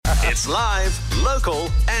It's live, local,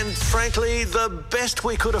 and frankly, the best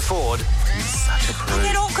we could afford. He's such a prude. I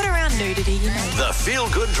get awkward around nudity, you know. The Feel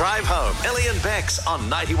Good Drive Home. Ellie and Bex on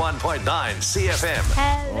 91.9 CFM.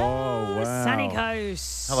 Hello, Oh, wow. Sunny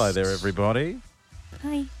Coast. Hello there, everybody. Hi,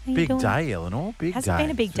 how you Big doing? day, Eleanor. Big Has day. it been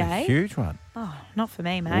a big It's been day? a huge one. Oh, not for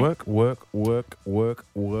me, mate. Work.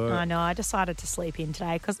 I know. I decided to sleep in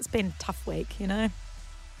today because it's been a tough week, you know.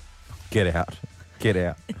 Get out.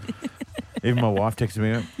 Even my wife texted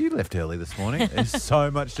me, you left early this morning. There's so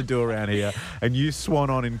much to do around here. And you swan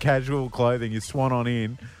on in casual clothing. You swan on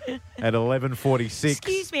in at 11:46.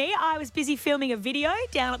 Excuse me, I was busy filming a video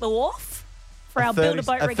down at the wharf for our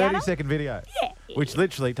Build-A-Boat regatta. A 30-second video. Yeah. Which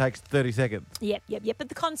literally takes 30 seconds. Yep. But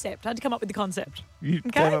the concept, I had to come up with the concept. You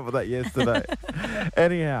Okay. came up with that yesterday.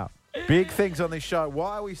 Anyhow, big things on this show.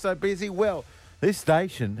 Why are we so busy? Well, this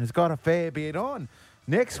station has got a fair bit on.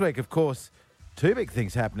 Next week, of course, two big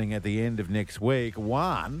things happening at the end of next week.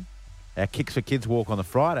 One, our Kicks for Kids walk on the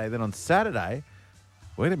Friday. Then on Saturday,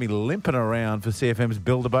 we're going to be limping around for CFM's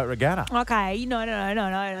Build-A-Boat regatta. Okay, no.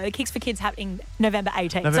 The Kicks for Kids happening November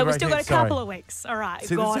 18th. So November we've still got a 18th, couple sorry. of weeks. All right.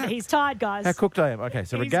 See, God, that's- he's tired, guys. How cooked I am. Okay,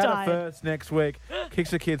 so He's regatta tired. first next week. Kicks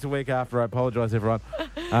for Kids a week after. I apologise, everyone.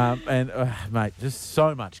 Mate, just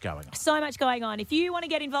so much going on. So much going on. If you want to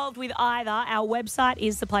get involved with either, our website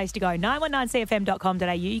is the place to go,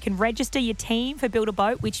 919cfm.com.au. You can register your team for Build a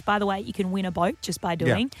Boat, which, by the way, you can win a boat just by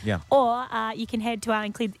doing. Yeah. Or you can head to our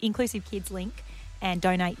Inclusive Kids link and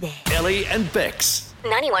donate there. Ellie and Bex.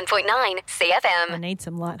 91.9 I CFM. need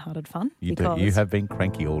some lighthearted fun You because have been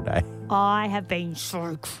cranky all day. I have been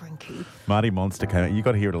so cranky. Marty Monster came out. You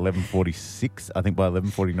got here at 11:46. I think by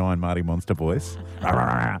 11:49, Marty Monster voice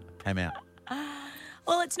came out.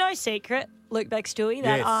 Well, it's no secret, Luke Beck-Stewie,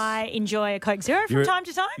 that Yes. I enjoy a Coke Zero from time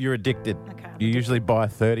to time. You're addicted. Okay, I'm you usually buy a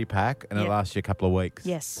 30-pack and it Yep. lasts you a couple of weeks.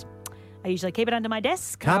 Yes. I usually keep it under my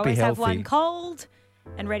desk. Can't I be always have healthy. one cold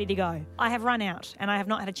and ready to go. I have run out and I have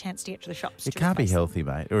not had a chance to get to the shops. It to can't be replace them. healthy,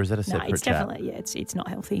 mate. Or is that a No, separate it's chat? definitely, it's not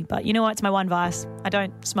healthy. But you know what? It's my one vice. I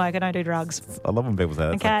don't smoke. I don't do drugs. I love when people say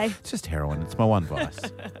that. It's Okay. like, it's just heroin. It's my one vice.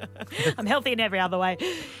 I'm healthy in every other way.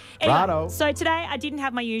 Anyway, Righto. so today I didn't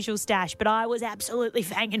have my usual stash, but I was absolutely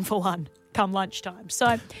fanging for one come lunchtime.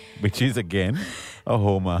 So Which is, again, a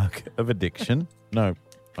hallmark of addiction. No,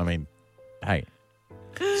 I mean, hey.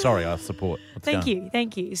 Sorry, I support. Let's Thank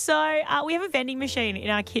go. you. So we have a vending machine in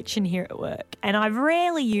our kitchen here at work, and I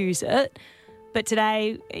rarely use it. But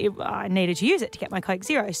today I needed to use it to get my Coke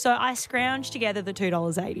Zero. So I scrounged together the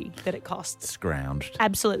 $2.80 that it costs. Scrounged.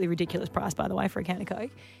 Absolutely ridiculous price, by the way, for a can of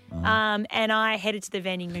Coke. And I headed to the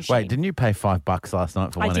vending machine. Wait, didn't you pay $5 last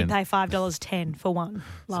night for I one? did pay $5.10 for one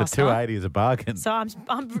So last night. $2.80 is a bargain. So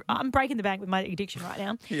I'm breaking the bank with my addiction right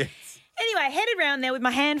now. Yes. Anyway, headed round there with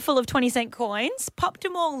my handful of 20-cent coins, popped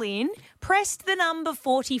them all in, pressed the number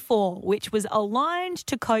 44, which was aligned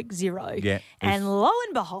to Coke Zero. Yeah. And lo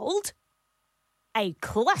and behold, a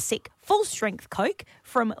classic full-strength Coke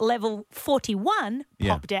from level 41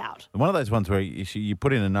 Yeah. popped out. One of those ones where you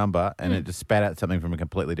put in a number and it just spat out something from a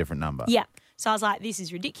completely different number. Yeah. So I was like, this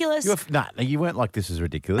is ridiculous. You weren't like, this is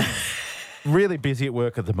ridiculous. Really busy at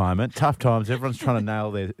work at the moment. Tough times. Everyone's trying to nail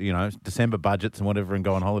their, December budgets and whatever and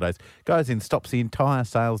go on holidays. Goes in, stops the entire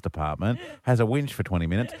sales department, has a whinge for 20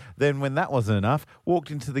 minutes. Then when that wasn't enough, walked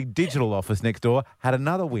into the digital office next door, had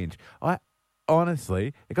another whinge.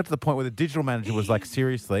 Honestly, it got to the point where the digital manager was like,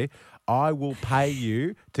 seriously, I will pay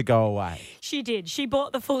you to go away. She did. She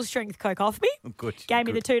bought the full-strength Coke off me. Good. Gave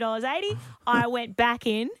me the $2.80. I went back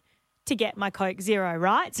in to get my Coke Zero,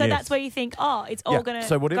 right? So Yes. that's where you think, it's all going to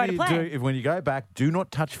So go whatever to you plan. do, when you go back, do not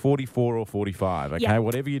touch 44 or 45, okay? Yeah.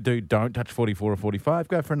 Whatever you do, don't touch 44 or 45.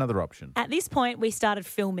 Go for another option. At this point, we started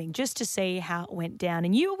filming just to see how it went down.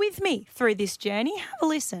 And you were with me through this journey. Have a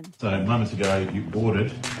listen. So moments ago, you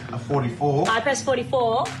ordered a 44. I pressed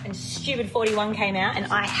 44 and stupid 41 came out. And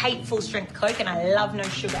I hate full-strength Coke and I love no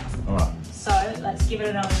sugar. All right. So let's give it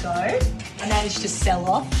another go. I managed to sell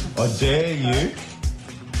off. I dare you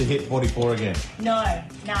to hit 44 again. No.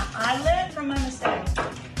 I learned from my mistake.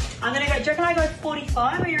 I'm going to go, do you reckon I go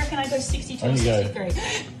 45 or you reckon I go 62 or I'm gonna go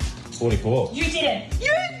 63? 44. You did it.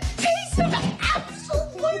 You piece of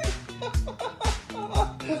absolute...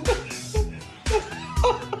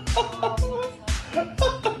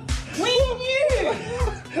 We knew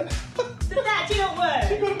that didn't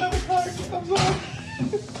work. Got another Coke. I'm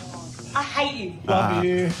sorry. I hate you. Love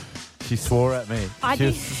you. She swore at me. I She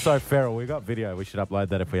was did. so feral. We got video. We should upload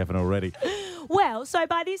that if we haven't already. Well, so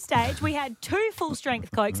by this stage, we had 2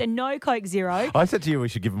 full-strength Cokes and no Coke Zero. I said to you we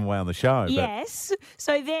should give them away on the show. But Yes.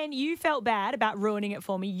 So then you felt bad about ruining it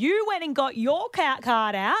for me. You went and got your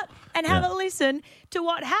card out and have Yeah. a listen to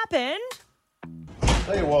what happened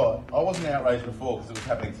Tell you what, I wasn't outraged before because it was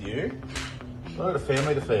happening to you. I've got a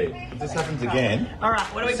family to feed. If this happens again, All right,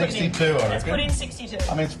 what are we putting in? 62, I Let's reckon. put in 62.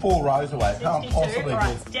 I mean, it's 4 rows away. Can't 62. possibly All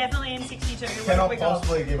right, give. definitely in 62. What have Cannot we got?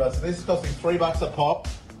 possibly give us. This is costing $3 a pop.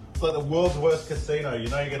 It's like the world's worst casino. You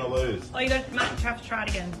know you're going to lose. Oh, you got to have to try it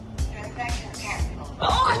again.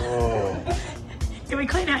 Oh! Oh. Can we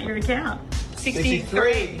clean out your account?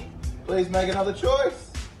 63. Please make another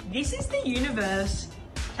choice. This is the universe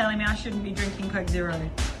telling me I shouldn't be drinking Coke Zero.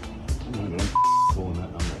 Calling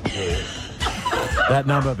that number. That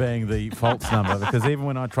number being the false number, because even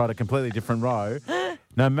when I tried a completely different row,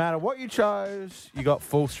 no matter what you chose, you got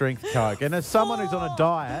full strength Coke. And as someone who's on a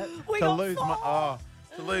diet, We to got lose four.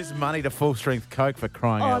 to lose money to full strength Coke for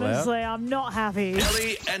crying out loud. Honestly, I'm not happy.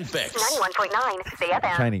 Ellie and Bex. 91.9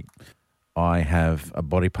 CFM. Cheney, I have a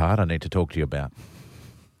body part I need to talk to you about.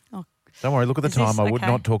 Oh. Don't worry, look at the Is this time. I would okay?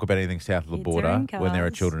 not talk about anything south of the Kids border are in when there are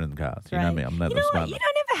cars. children in the cars. You know Right. me, I'm never You know smart what? You enough.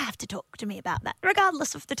 don't ever have to talk to me about that,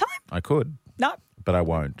 regardless of the time. I could, No. but I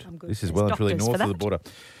won't. I'm good. This is There's well and truly doctors north for of the that. border.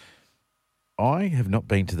 I have not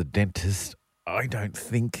been to the dentist, I don't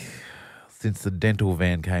think, since the dental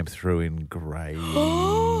van came through in grade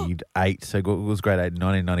 8. So it was grade 8,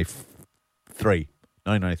 1993.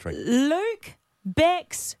 1993. Luke,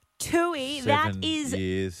 Bex, Tui, that 7 is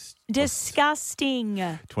years,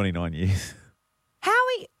 disgusting. 29 years.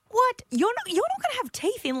 Howie, what? You're not going to have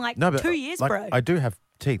teeth in like No, but 2 years, like, bro. I do have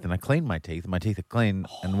teeth, and I clean my teeth, and my teeth are clean,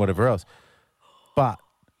 and whatever else. But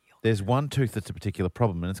there's one tooth that's a particular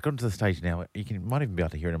problem, and it's gotten to the stage now where might even be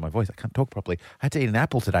able to hear it in my voice. I can't talk properly. I had to eat an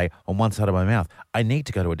apple today on one side of my mouth. I need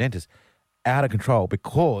to go to a dentist. Out of control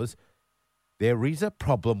because there is a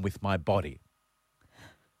problem with my body.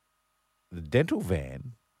 The dental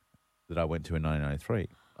van that I went to in 1993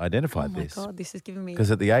 identified oh my this. God, this is giving me... Because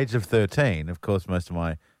at the age of 13, of course, most of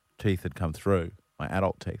my teeth had come through, my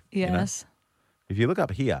adult teeth. you know? Yes. If you look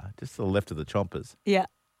up here, just to the left of the chompers, Yeah.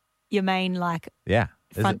 Your main, like, yeah,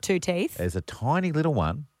 front two teeth. there's a tiny little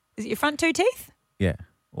one. Is it your front two teeth? Yeah.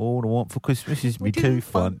 All I want for Christmas is me We do two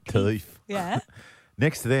front teeth. Yeah.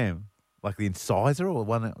 Next to them, like the incisor or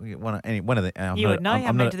one of the. I'm You not- would know. I'm- You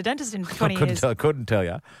I'm haven't not been a- to the dentist in I 20 years. couldn't tell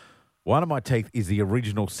you. One of my teeth is the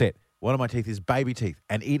original set. One of my teeth is baby teeth,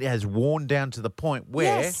 and it has worn down to the point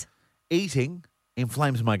where Yes. eating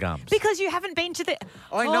inflames my gums. Because you haven't been to the...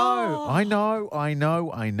 I know, Oh. I know.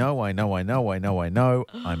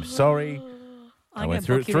 I'm sorry. I I'm went gonna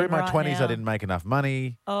through book you through in my right 20s. now. I didn't make enough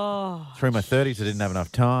money. Oh. Through my 30s, I didn't have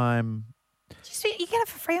enough time. Just, you get it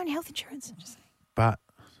for free on your health insurance. I'm just saying. But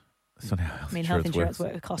it's not how health I mean, health insurance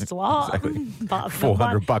works. costs a lot. Exactly. But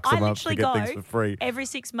 $400 a I month to literally get go things for free. every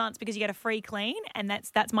 6 months because you get a free clean, and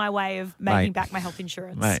that's my way of making Mate. back my health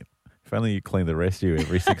insurance. Mate, if only you clean the rest of you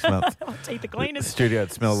every 6 months. My teeth are The clean. studio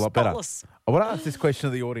would smell a lot better. Spotless. I want to ask this question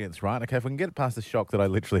of the audience, right? Okay, if we can get past the shock that I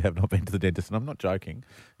literally have not been to the dentist, and I'm not joking,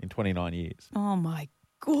 in 29 years. Oh my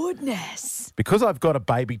goodness. Because I've got a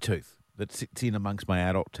baby tooth that sits in amongst my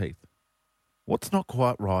adult teeth, what's not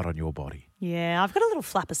quite right on your body? Yeah, I've got a little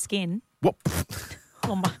flap of skin What?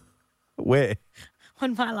 on my Where?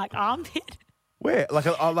 like armpit. Where? Like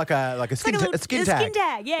a skin, It's like a skin a tag. skin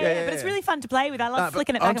tag. Yeah, but it's really fun to play with. I love No, but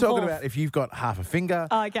flicking it back I'm and talking forth. about if you've got half a finger.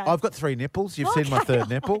 Oh, okay. I've got 3 nipples. You've seen my third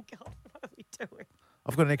nipple. Oh my God, what are we doing?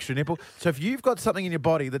 I've got an extra nipple. So if you've got something in your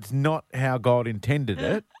body that's not how God intended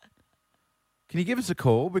it, can you give us a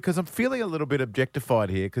call? Because I'm feeling a little bit objectified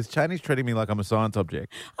here because Cheney's treating me like I'm a science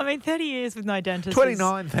object. I mean, 30 years with no dentist.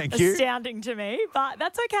 29, is thank you. Astounding to me, but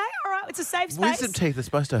that's okay. All right, it's a safe space. Wisdom teeth are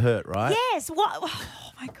supposed to hurt, right? Yes. What?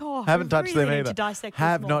 Oh my God. Haven't we touched really them need either. To dissect this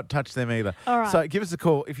Have more. not touched them either. All right. So give us a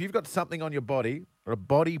call. If you've got something on your body or a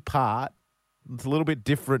body part that's a little bit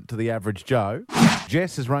different to the average Joe,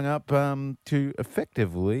 Jess has rung up to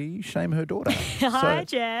effectively shame her daughter. Hi,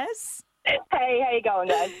 Jess. Hey, how you going,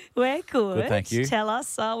 guys? We're good. Good, thank you. Tell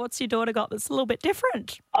us, what's your daughter got that's a little bit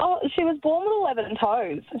different? Oh, she was born with 11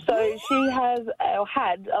 toes. So she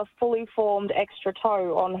had a fully formed extra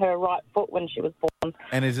toe on her right foot when she was born.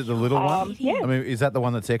 And is it the little one? yeah. I mean, is that the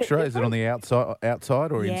one that's extra? Is it on the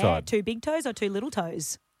outside or yeah, inside? 2 big toes or 2 little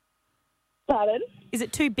toes? Pardon? Is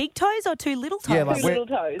it 2 big toes or 2 little toes? Yeah, like Two little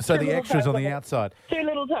toes. So Two the little extra's toes on on the the- outside. 2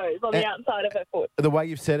 little toes on the outside of her foot. The way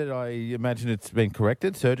you've said it, I imagine it's been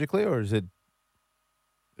corrected surgically, or is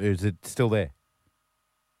it still there?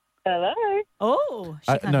 Hello? Oh, she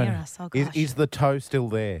can't no, hear no. us. Oh, gosh. Is the toe still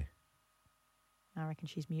there? I reckon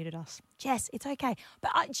she's muted us. Jess, it's okay.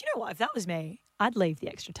 But do you know what? If that was me, I'd leave the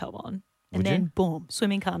extra toe on. And Would then, you? boom,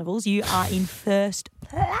 swimming carnivals, you are in first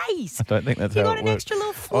place. I don't think that's You how got it an works. extra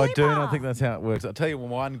little flipper. I do not think that's how it works. I'll tell you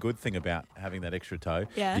one good thing about having that extra toe.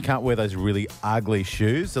 Yeah. You can't wear those really ugly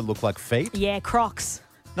shoes that look like feet. Yeah, Crocs.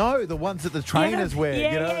 No, the ones that the trainers wear.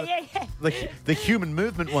 Yeah, you know, yeah. the human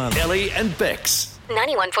movement ones. Ellie and Bex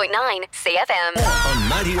 91.9 CFM. on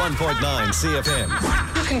 91.9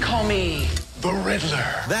 CFM. You can call me The Riddler.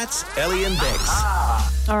 That's Ellie and Bex.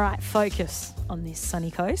 All right, focus on this sunny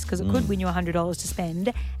coast because it could win you $100 to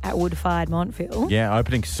spend at Wood-Fired Montville. Yeah,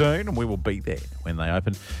 opening soon, and we will be there when they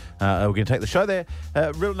open. We're going to take the show there.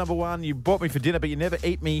 Riddle number one, you bought me for dinner, but you never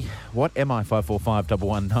eat me. What am I? 545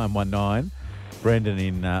 11919. Brendan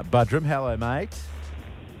in Budrum. Hello, mate.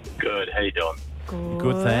 Good. How you doing?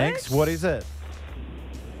 Good, thanks. What is it?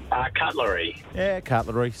 Cutlery. Yeah,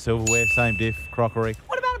 cutlery, silverware, same diff, crockery.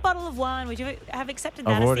 What about a bottle of wine? Would you have accepted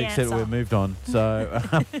that I've as already the accepted answer? we've moved on, so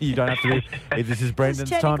you don't have to be. This is Brendan's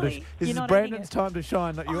time to. technically, This you're is not Brendan's eating it. time to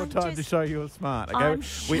shine, not your I'm time to just- show you're smart. Okay, I'm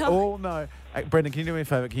we sure- all know. Hey, Brendan, can you do me a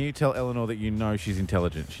favour? Can you tell Eleanor that you know she's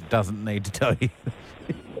intelligent? She doesn't need to tell you.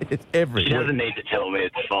 It's every. She doesn't need to tell me.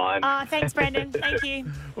 It's fine. Thanks, Brendan. Thank you.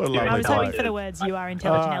 What a I lovely was guy. hoping for the words, you are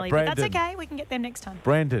intelligent, Ellie, but that's Brendan. okay. We can get them next time.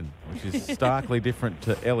 Brandon, which is starkly different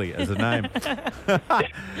to Ellie as a name.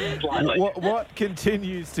 Slightly. What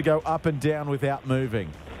continues to go up and down without moving?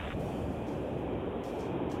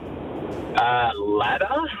 Ladder?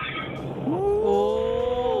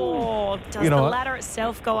 Oh, does You know the what? ladder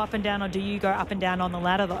itself go up and down, or do you go up and down on the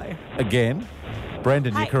ladder, though? Again,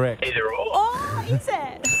 Brendan, you're Hey. correct. Either or. Oh, is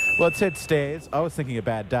it? Well, it said stairs. I was thinking a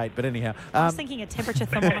bad date, but anyhow. I was thinking a temperature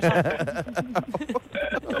thermometer.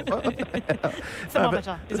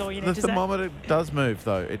 Thermometer is all you need the to say. thermometer does move,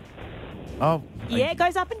 though. Yeah, it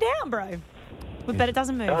goes up and down, bro. But it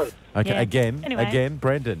doesn't move. does. Okay, Yeah. again, Anyway.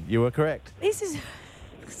 Brendan, you were correct. This is...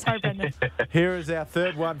 Sorry, Brendan. Here is our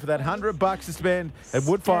third one for that $100 to spend at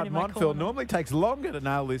Wood-Fired in my Montville. corner. Normally takes longer to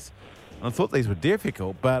nail this. I thought these were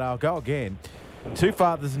difficult, but I'll go again. Two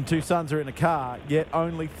fathers and two sons are in a car, yet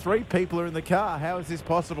only three people are in the car. How is this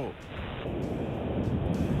possible?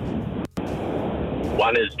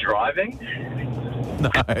 One is driving. No.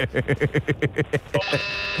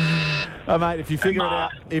 Oh, mate, if you figure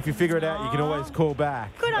it out, you can always call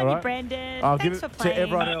back. Good on all you, right? Brendan. I'll Thanks give it for to playing.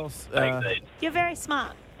 everyone else. Thanks, Ed. You're very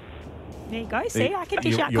smart. There you go. See, I can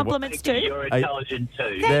dish out you're- compliments too. You're intelligent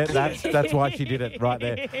too. There, that's why she did it right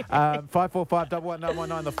there. 545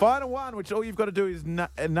 11919. The final one, which all you've got to do is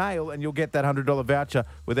nail, and you'll get that $100 voucher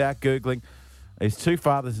without Googling, is two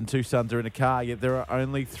fathers and two sons are in a car, yet there are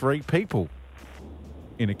only three people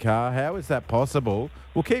in a car. How is that possible?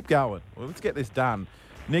 We'll keep going. Well, let's get this done.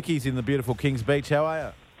 Nikki's in the beautiful Kings Beach. How are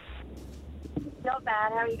you? Not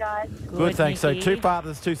bad. How are you guys? Good, thanks. Nikki. So two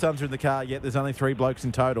fathers, two sons are in the car, yet there's only three blokes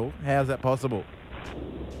in total. How's that possible?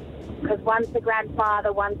 Because one's the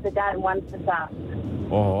grandfather, one's the dad, and one's the son.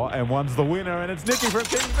 Oh, and one's the winner, and it's Nikki from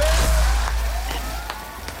Kings Beach.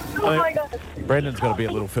 Oh my God. Brendan's got to be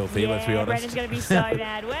a little filthy, let's be honest. Brendan's going to be so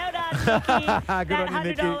mad. Well done, Nikki. That Good on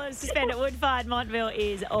you, $100 Nikki. to spend at Wood-Fired Montville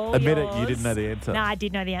is all Admit yours. it, you didn't know the answer. No, I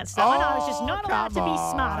did know the answer. to that one. I was just Oh, not allowed to come be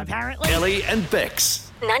smart, on. apparently. Ellie and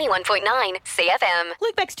Bex 91.9 CFM.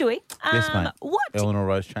 Luke Beck-Stewie. Yes, mate. What Eleanor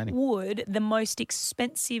Rose Cheney. would the most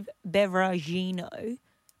expensive beveragino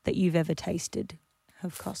that you've ever tasted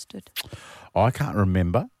have costed? I can't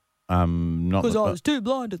remember. Not Because I was too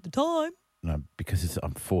blind at the time. no, because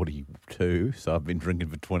I'm 42, so I've been drinking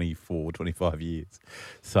for 24, 25 years.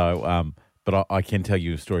 So, but I can tell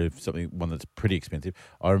you a story of one that's pretty expensive.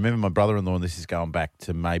 I remember my brother-in-law, and this is going back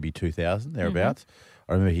to maybe 2000, thereabouts.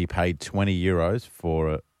 I remember he paid €20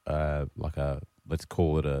 for let's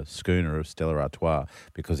call it a schooner of Stella Artois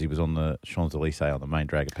because he was on the Champs-Élysées on the main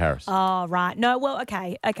drag of Paris. Oh, right. No, well,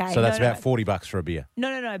 okay. So that's no, about $40 for a beer.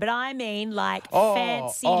 No, but I mean like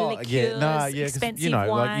fancy liqueurs, yeah, 'cause, expensive you know,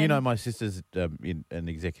 wine. my sister's an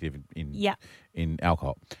executive in Yeah. in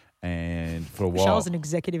alcohol, and for a while Michelle's an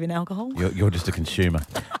executive in alcohol. you're just a consumer.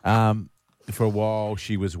 For a while,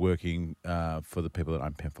 she was working for the people that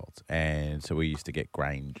own Penfolds, and so we used to get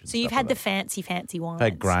Grange. And So you've stuff had like the fancy wines. that.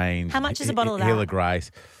 Had Grange. How much is a bottle of Hill that? of Grace.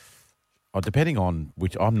 Oh, depending on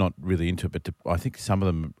which, I'm not really into it, but I think some of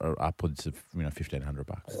them are upwards of $1,500.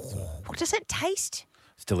 So What does it taste?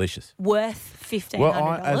 it's delicious. Worth $1,500. Well,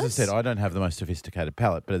 as I said, I don't have the most sophisticated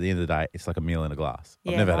palate, but at the end of the day, it's like a meal in a glass.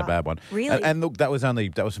 I've Yeah, never had a right. bad one. Really? And look, that was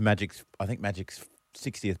for Magic's, I think Magic's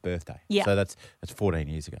 60th birthday. Yeah. So that's 14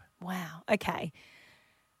 years ago. Wow. Okay.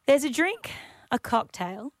 There's a drink, a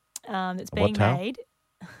cocktail that's A being what tail? made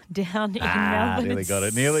down in Melbourne, nearly and got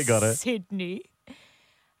it, nearly got it. Sydney,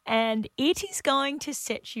 and it is going to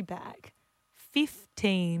set you back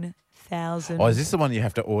 $15,000. Oh, is this the one you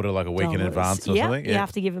have to order like a week in advance or yeah, something? You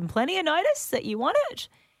have to give them plenty of notice that you want it,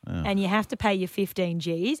 and you have to pay your 15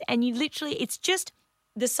 Gs. And you literally, it's just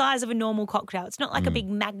the size of a normal cocktail. It's not like a big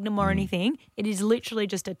Magnum or anything. It is literally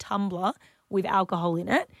just a tumbler with alcohol in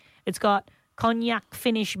it. It's got Cognac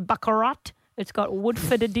Finish Baccarat. It's got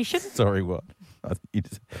Woodford Edition. Sorry, what?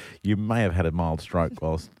 You may have had a mild stroke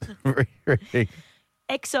whilst reading.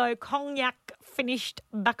 XO Cognac Finished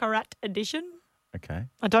Baccarat Edition. Okay.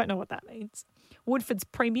 I don't know what that means. Woodford's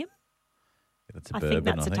Premium. That's a I bourbon,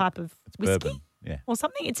 think that's a type of It's whiskey bourbon, yeah. or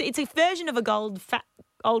something. It's a version of a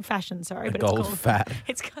old fashioned. Sorry, A but gold it's called fat.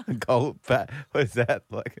 It's called, Gold fat. What is that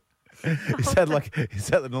like? Is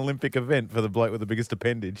that an Olympic event for the bloke with the biggest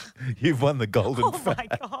appendage? You've won the golden oh fat. my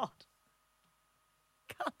God!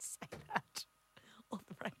 Can't say that on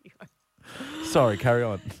the radio. Sorry, carry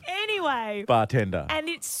on. Anyway, Bartender. and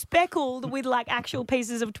it's speckled with like actual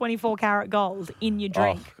pieces of 24 karat gold in your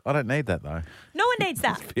drink. Oh, I don't need that though. No one needs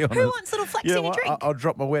that. Be Who honest. wants little flecks You know in your what? drink? I'll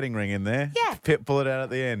drop my wedding ring in there. Yeah. Pull it out at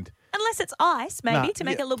the end. Unless it's ice, maybe, No, to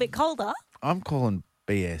make yeah. it a little bit colder. I'm calling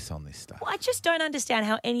BS on this stuff. Well, I just don't understand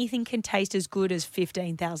how anything can taste as good as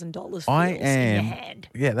 $15,000 feels I in am. your hand.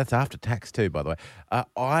 Yeah, that's after tax too, by the way.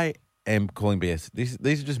 I am calling BS.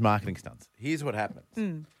 These are just marketing stunts. Here's what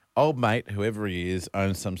happens. Old mate, whoever he is,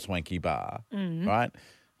 owns some swanky bar, right?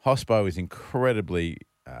 Hospo is incredibly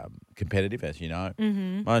competitive, as you know.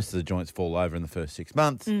 Most of the joints fall over in the first 6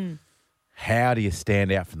 months. How do you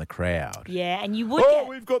stand out from the crowd? Yeah, and you would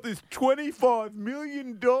We've got this $25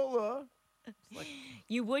 million.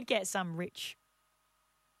 you would get some rich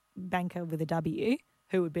banker with a W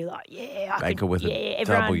who would be like, yeah, I Banker could, with yeah, a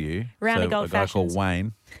everyone, W. round So of gold a guy called fashions.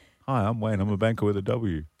 Wayne. Hi, I'm Wayne. I'm a banker with a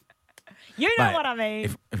W. You know Mate, what I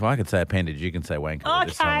mean. If I could say appendage, you can say wanker. Okay,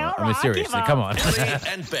 Just something. all I mean, right, seriously, give come up. on. Ellie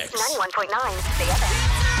and Bex. 91.9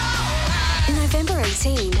 CFM. November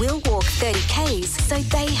 18, we'll walk 30 Ks so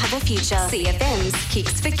they have a future. CFM's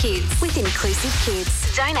Kicks for Kids with Inclusive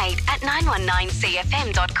Kids. Donate at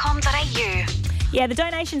 919cfm.com.au. Yeah, the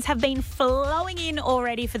donations have been flowing in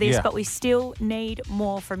already for this, Yeah. but we still need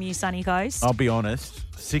more from you, Sunny Coast. I'll be honest,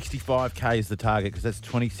 65K is the target because that's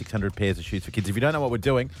 2,600 pairs of shoes for kids. If you don't know what we're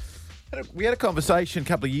doing, we had a conversation a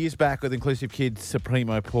couple of years back with Inclusive Kids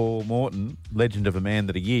Supremo Paul Morton, legend of a man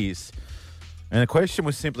that he is. And the question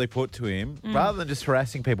was simply put to him, rather than just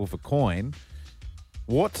harassing people for coin,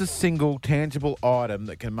 what's a single tangible item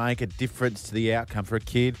that can make a difference to the outcome for a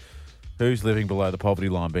kid who's living below the poverty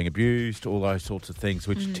line, being abused, all those sorts of things,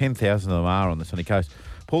 which 10,000 of them are on the sunny coast.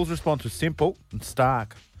 Paul's response was simple and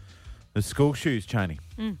stark. The school shoes, Cheney.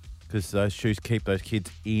 Because those shoes keep those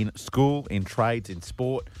kids in school, in trades, in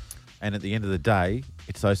sport. And at the end of the day,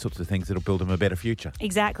 it's those sorts of things that'll build them a better future.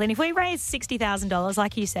 Exactly. And if we raise $60,000,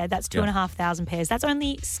 like you said, that's 2,500 pairs. That's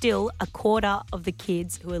only still a quarter of the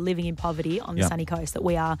kids who are living in poverty on the Yeah. sunny coast that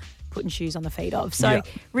we are putting shoes on the feet of. So Yeah.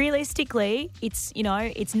 realistically, it's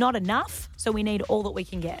not enough. So we need all that we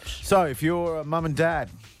can get. So if you're a mum and dad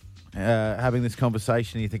having this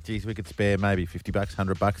conversation and you think, geez, we could spare maybe $50,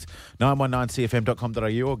 $100,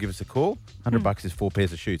 919cfm.com.au or give us a call. $100 is 4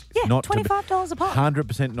 pairs of shoes. Yeah, Not to be- $25 a pop.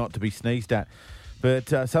 100% not to be sneezed at. But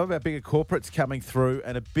some of our bigger corporates coming through,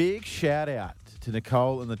 and a big shout out to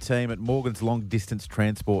Nicole and the team at Morgan's Long Distance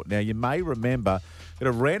Transport. Now, you may remember, we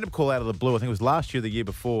had a random call out of the blue, I think it was last year or the year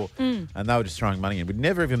before, and they were just throwing money in. We'd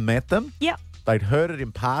never even met them. Yep. They'd heard it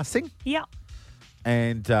in passing, Yep.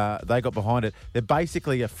 and they got behind it. They're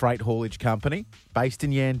basically a freight haulage company based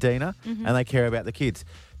in Yandina, and they care about the kids.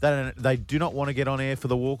 They do not want to get on air for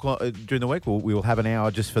the walk during the week. We will have an hour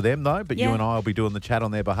just for them, though, but you Yeah. and I will be doing the chat on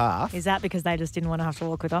their behalf. Is that because they just didn't want to have to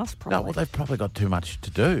walk with us? Probably. No, well, they've probably got too much to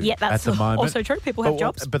do Yeah, that's at the moment. also true. People have But-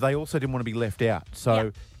 jobs. But they also didn't want to be left out. So Yeah.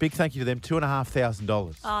 big thank you to them,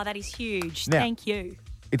 $2,500. Oh, that is huge. Now- Thank you.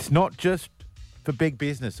 It's not just for big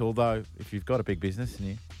business, although if you've got a big business and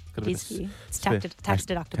you've got a bit Is for of you. It's spare- tax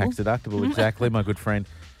deductible. Tax deductible, exactly, my good friend.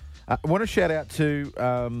 I want to shout out to,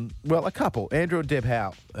 a couple, Andrew and Deb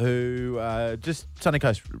Howe, who just Sunny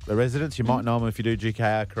Coast residents. You might know them if you do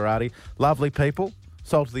GKR karate. Lovely people,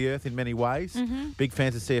 salt of the earth in many ways. Big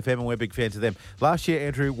fans of CFM, and we're big fans of them. Last year,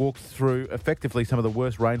 Andrew walked through effectively some of the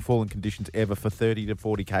worst rainfall and conditions ever for 30 to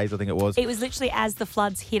 40 Ks, I think it was, It was literally as the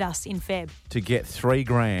floods hit us in Feb. to get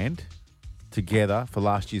 $3,000 together for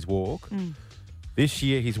last year's walk. This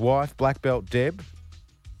year, his wife, black belt Deb,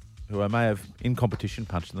 who I may have, in competition,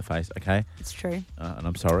 punched in the face, okay? It's true. And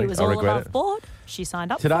I'm sorry, It was I all regret above it. board. She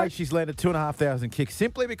signed up for Today, it. she's landed 2,500 kicks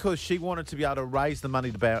simply because she wanted to be able to raise the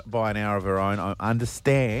money to buy an hour of her own. I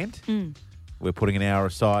understand. We're putting an hour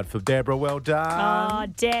aside for Deborah. Well done.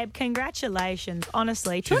 Oh, Deb, congratulations.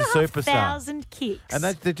 Honestly, She's a superstar. 2,500 kicks. And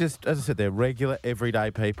they're just, as I said, they're regular,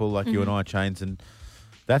 everyday people like you and I, Chains. And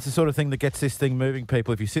that's the sort of thing that gets this thing moving,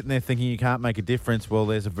 people. If you're sitting there thinking you can't make a difference, well,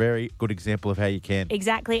 there's a very good example of how you can.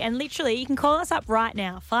 Exactly. And literally, you can call us up right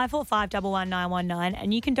now, 545 11919,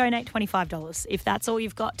 and you can donate $25 if that's all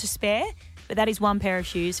you've got to spare. but that is one pair of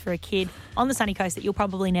shoes for a kid on the sunny coast that you'll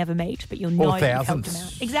probably never meet, but you'll know Or that you've helped them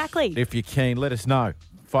thousands. out. Exactly. If you're keen, let us know.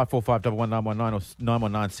 545 11919 or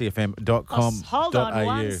 919cfm.com.au. Hold on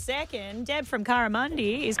 1 second. Deb from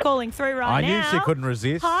Curramundi is calling through right I now. knew she couldn't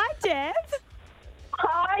resist. Hi, Deb.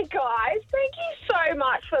 Hi, guys. Thank you so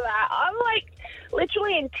much for that. I'm like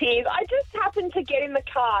literally in tears. I just happened to get in the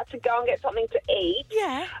car to go and get something to eat.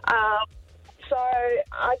 Yeah. So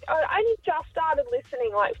I only just started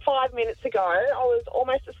listening like 5 minutes ago. I was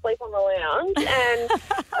almost asleep on the lounge, and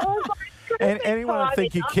I was like, And anyone would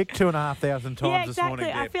think you kicked 2,500 times Yeah, this exactly.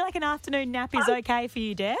 morning, I Deb. feel like an afternoon nap is okay for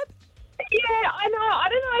you, Deb. Yeah, I know. I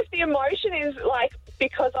don't know if the emotion is like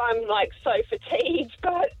because I'm like so fatigued,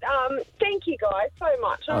 but thank you guys so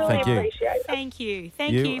much. I Oh, really thank you. appreciate it. Thank you.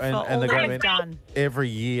 Thank you for all the that government you've done. every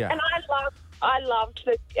year. And I loved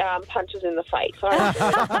the punches in the face.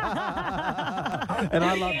 And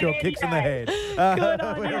I loved your kicks in the head. Good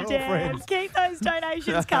on We're you, all Deb. friends. Keep those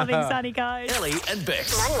donations coming, Sunny Coast. Ellie and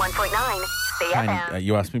Bex. 91.9 Jane, CFM.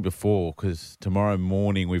 you asked me before because tomorrow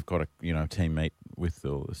morning we've got a team meet with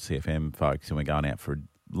the CFM folks and we're going out for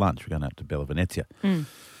lunch. We're going out to Bella Venezia.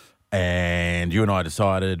 And you and I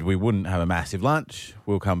decided we wouldn't have a massive lunch.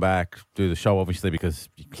 We'll come back, do the show, obviously, because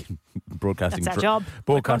broadcasting... That's our job.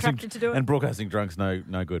 We're contracted to do it. And broadcasting drunk's no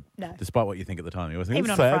good. No. Despite what you think at the time. You always think,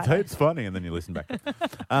 Even it on a sounds Friday. heaps funny, and then you listen back.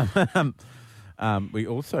 We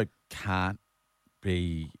also can't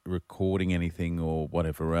be recording anything or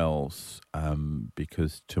whatever else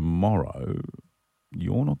because tomorrow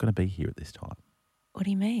you're not going to be here at this time. What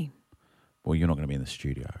do you mean? Well, you're not going to be in the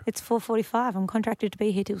studio. It's 4:45. I'm contracted to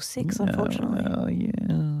be here till 6, unfortunately. Well,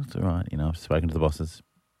 yeah, it's all right. I've spoken to the bosses.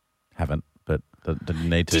 Haven't, but didn't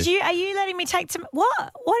need to. Are you letting me take some...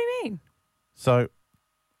 What? What do you mean? So,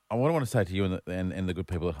 what I want to say to you and the good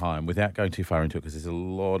people at home, without going too far into it, because there's a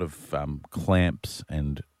lot of clamps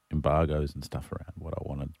and embargoes and stuff around what I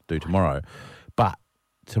want to do tomorrow. But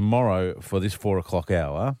tomorrow, for this 4 o'clock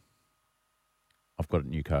hour, I've got a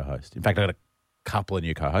new co-host. In fact, I've got a couple of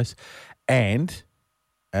new co-hosts. And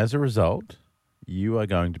as a result, you are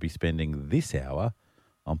going to be spending this hour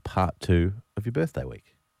on part 2 of your birthday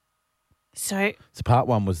week. So, So part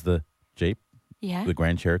 1 was the Jeep, yeah. the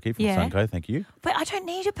Grand Cherokee from Yeah. Sunco. Thank you. But I don't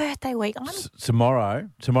need a birthday week. Tomorrow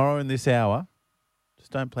in this hour,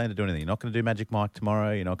 just don't plan to do anything. You're not going to do Magic Mike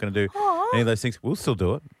tomorrow. You're not going to do any of those things. We'll still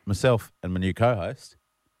do it. Myself and my new co-host.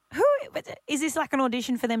 Is this like an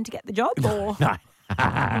audition for them to get the job? Or No.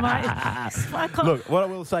 I can't- Look, what I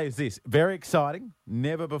will say is this. Very exciting.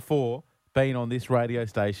 Never before been on this radio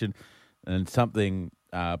station and something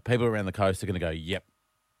people around the coast are going to go, yep,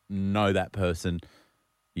 know that person.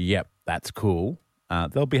 Yep, that's cool.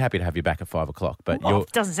 They'll be happy to have you back at 5 o'clock, but Well,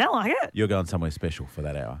 it doesn't sound like it. you're going somewhere special for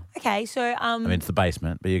that hour. Okay, so I mean, it's the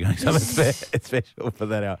basement, but you're going somewhere special for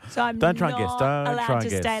that hour. so I'm Don't try and guess. not Don't allowed try and to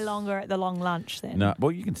guess. stay longer at the long lunch then. No,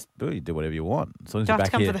 well, you can do whatever you want as long as Do I you're have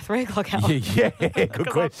to back come here. for the 3 o'clock hour? Yeah, good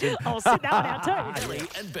question. I'll sit that one out too. Ellie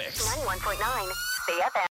and Bex. 91.9 CFM.